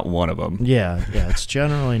probably not one of them. Yeah. It's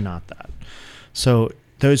generally not that. So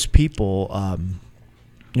those people, a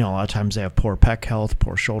lot of times they have poor pec health,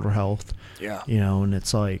 poor shoulder health. Yeah. And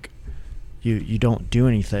it's like you don't do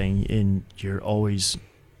anything and you're always,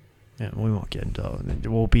 we won't get into it.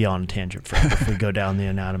 We'll be on a tangent if we go down the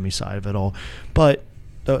anatomy side of it all. But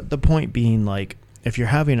the point being, like, if you're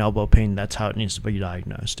having elbow pain, that's how it needs to be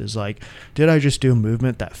diagnosed. Is like, did I just do a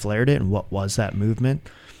movement that flared it, and what was that movement?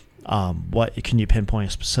 What can you pinpoint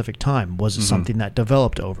a specific time? Was it something that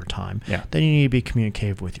developed over time? Yeah. Then you need to be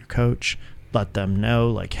communicative with your coach. Let them know,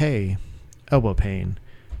 like, hey, elbow pain.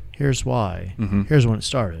 Here's why. Here's when it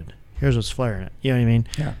started. Here's what's flaring it. You know what I mean?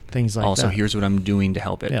 Yeah. Things like that. Also, here's what I'm doing to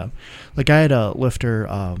help it. Yeah. Like I had a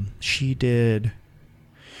lifter.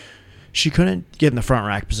 She couldn't get in the front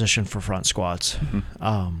rack position for front squats.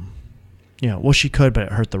 Well, she could, but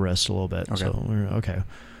it hurt the wrist a little bit. Okay. So we were okay.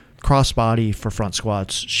 Cross body for front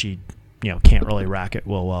squats, she can't really rack it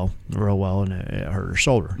real well, and it hurt her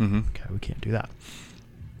shoulder. Okay, we can't do that.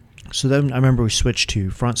 So then I remember we switched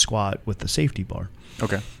to front squat with the safety bar.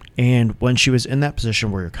 Okay. And when she was in that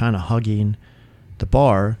position where you're kind of hugging the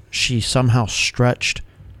bar, she somehow stretched.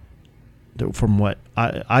 From what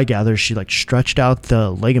I gather, she like stretched out the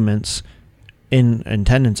ligaments and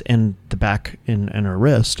tendons in the back in her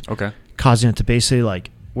wrist. Okay. Causing it to basically like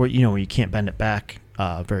where you can't bend it back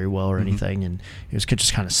very well or anything, and it was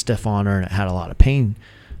just kind of stiff on her, and it had a lot of pain,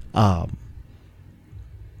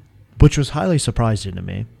 which was highly surprising to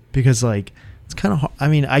me because like it's kind of.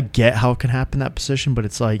 I get how it can happen in that position, but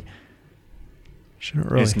it's like shouldn't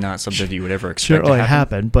really. It's not something that you would ever expect. Shouldn't really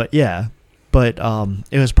happen, but yeah, but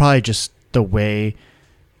it was probably just the way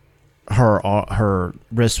her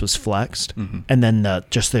wrist was flexed, and then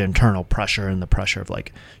just the internal pressure and the pressure of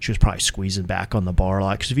like she was probably squeezing back on the bar a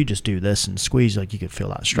lot, because if you just do this and squeeze, like you could feel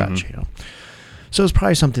that stretch, you know. So it was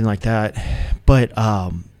probably something like that, but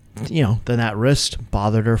you know, then that wrist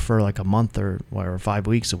bothered her for like a month or whatever, 5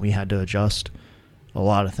 weeks, and we had to adjust a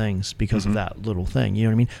lot of things because of that little thing, you know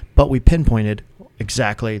what I mean? But we pinpointed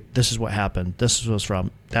exactly, this is what happened, this was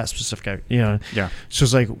from that specific, you know. Yeah. So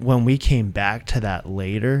it's like when we came back to that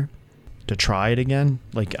later to try it again,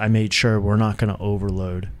 like I made sure we're not going to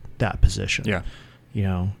overload that position. Yeah. You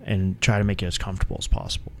know, and try to make it as comfortable as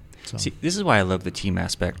possible. So. See, this is why I love the team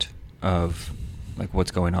aspect of like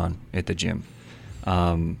what's going on at the gym.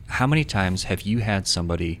 How many times have you had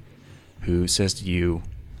somebody who says to you,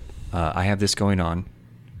 I have this going on,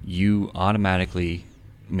 you automatically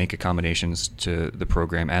make accommodations to the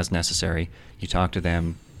program as necessary. You talk to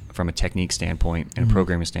them from a technique standpoint and a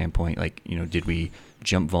programming standpoint, like, you know, did we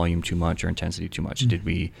jump volume too much or intensity too much? Did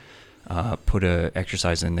we put a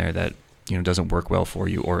exercise in there that, you know, doesn't work well for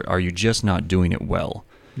you, or are you just not doing it well?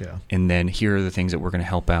 Yeah. And then here are the things that we're going to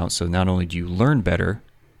help out. So not only do you learn better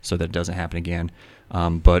so that it doesn't happen again,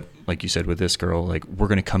 but like you said with this girl, like we're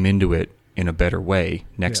going to come into it in a better way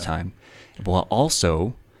next time. Well,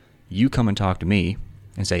 also you come and talk to me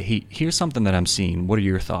and say, hey, here's something that I'm seeing. What are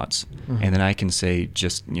your thoughts? And then I can say,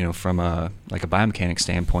 just, you know, from a biomechanics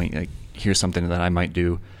standpoint, like here's something that I might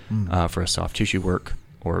do for a soft tissue work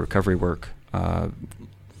or recovery work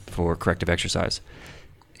for corrective exercise.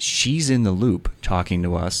 She's in the loop talking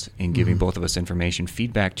to us and giving both of us information,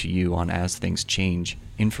 feedback to you on as things change,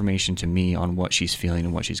 information to me on what she's feeling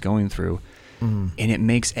and what she's going through. And it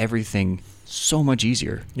makes everything so much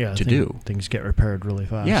easier to do. Things get repaired really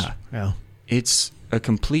fast. Yeah. It's a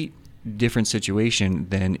complete different situation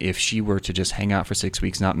than if she were to just hang out for 6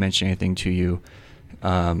 weeks, not mention anything to you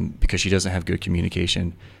because she doesn't have good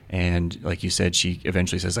communication. And like you said, she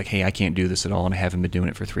eventually says like, hey, I can't do this at all, and I haven't been doing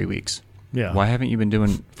it for 3 weeks. Yeah. Why haven't you been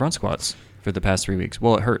doing front squats for the past 3 weeks?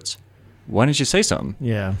 Well, it hurts. Why didn't you say something?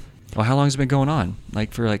 Yeah. Well, how long has it been going on?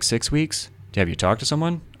 Like for like 6 weeks? Have you talked to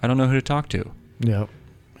someone? I don't know who to talk to. Yep.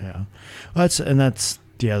 Yeah. Well, that's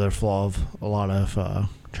the other flaw of a lot of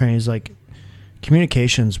trainings. Like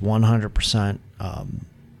communication's 100%.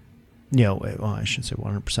 You know, well, I shouldn't say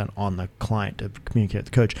 100% on the client to communicate with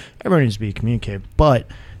the coach. Everyone needs to be communicated, but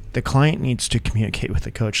the client needs to communicate with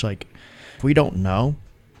the coach. Like, if we don't know,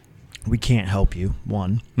 we can't help you.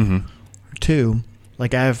 One. Two,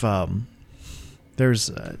 like I have,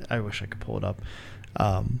 there's, I wish I could pull it up.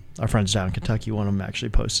 Our friends down in Kentucky, one of them actually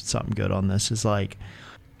posted something good on this, is like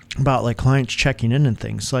about like clients checking in and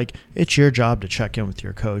things. Like, it's your job to check in with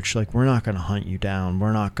your coach. Like, we're not going to hunt you down.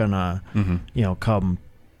 We're not going to, you know, come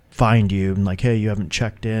find you and like, hey, you haven't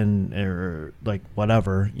checked in, or like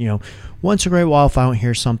whatever, you know. Once a great while, if I don't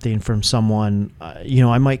hear something from someone, you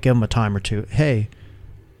know, I might give them a time or two. Hey,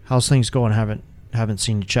 how's things going? Haven't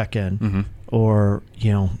seen you check in. Or,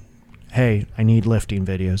 you know, hey, I need lifting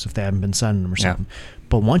videos if they haven't been sending them or something.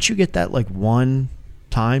 But once you get that like one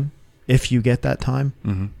time, if you get that time,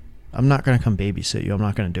 I'm not going to come babysit you. I'm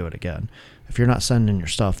not going to do it again. If you're not sending your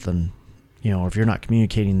stuff, then, you know, if you're not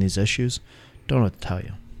communicating these issues, don't know what to tell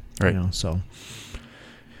you. Right. You know, so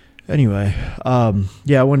anyway,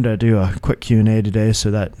 yeah, I wanted to do a quick Q&A today,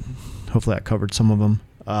 so that hopefully that covered some of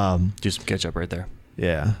them. Do some catch up right there.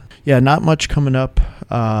 Yeah, not much coming up.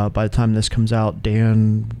 By the time this comes out,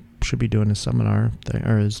 Dan should be doing a seminar thing,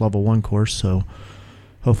 or his level 1 course, so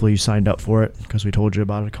hopefully you signed up for it, because we told you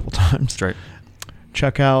about it a couple times. That's right.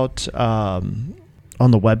 Check out on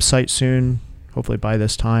the website soon, hopefully by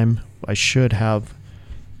this time, I should have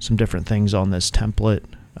some different things on this template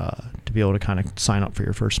to be able to kind of sign up for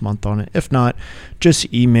your first month on it. If not,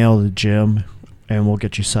 just email the gym and we'll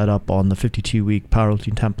get you set up on the 52-week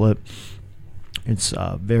powerlifting template. It's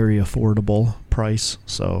a very affordable price,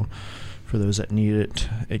 so for those that need it,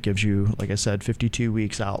 it gives you, like I said, 52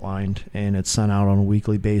 weeks outlined, and it's sent out on a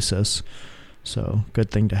weekly basis, so good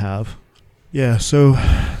thing to have. Yeah, so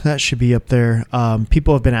that should be up there.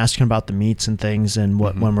 People have been asking about the meets and things and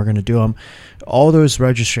when we're going to do them. All those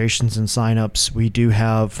registrations and signups, we do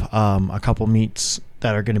have a couple meets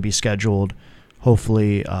that are going to be scheduled.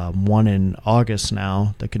 Hopefully one in August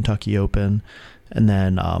now, the Kentucky Open, and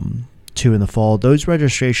then 2 in the fall. Those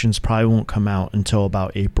registrations probably won't come out until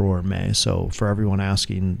about April or May. So for everyone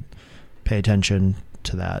asking, pay attention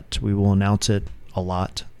to that. We will announce it a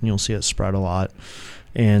lot, and you'll see it spread a lot.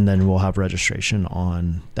 And then we'll have registration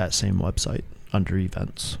on that same website under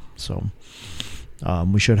events. So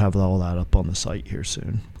we should have all that up on the site here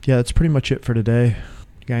soon. Yeah, that's pretty much it for today.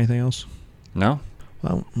 You got anything else? No.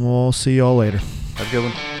 Well, we'll see y'all later. Have a good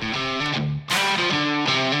one.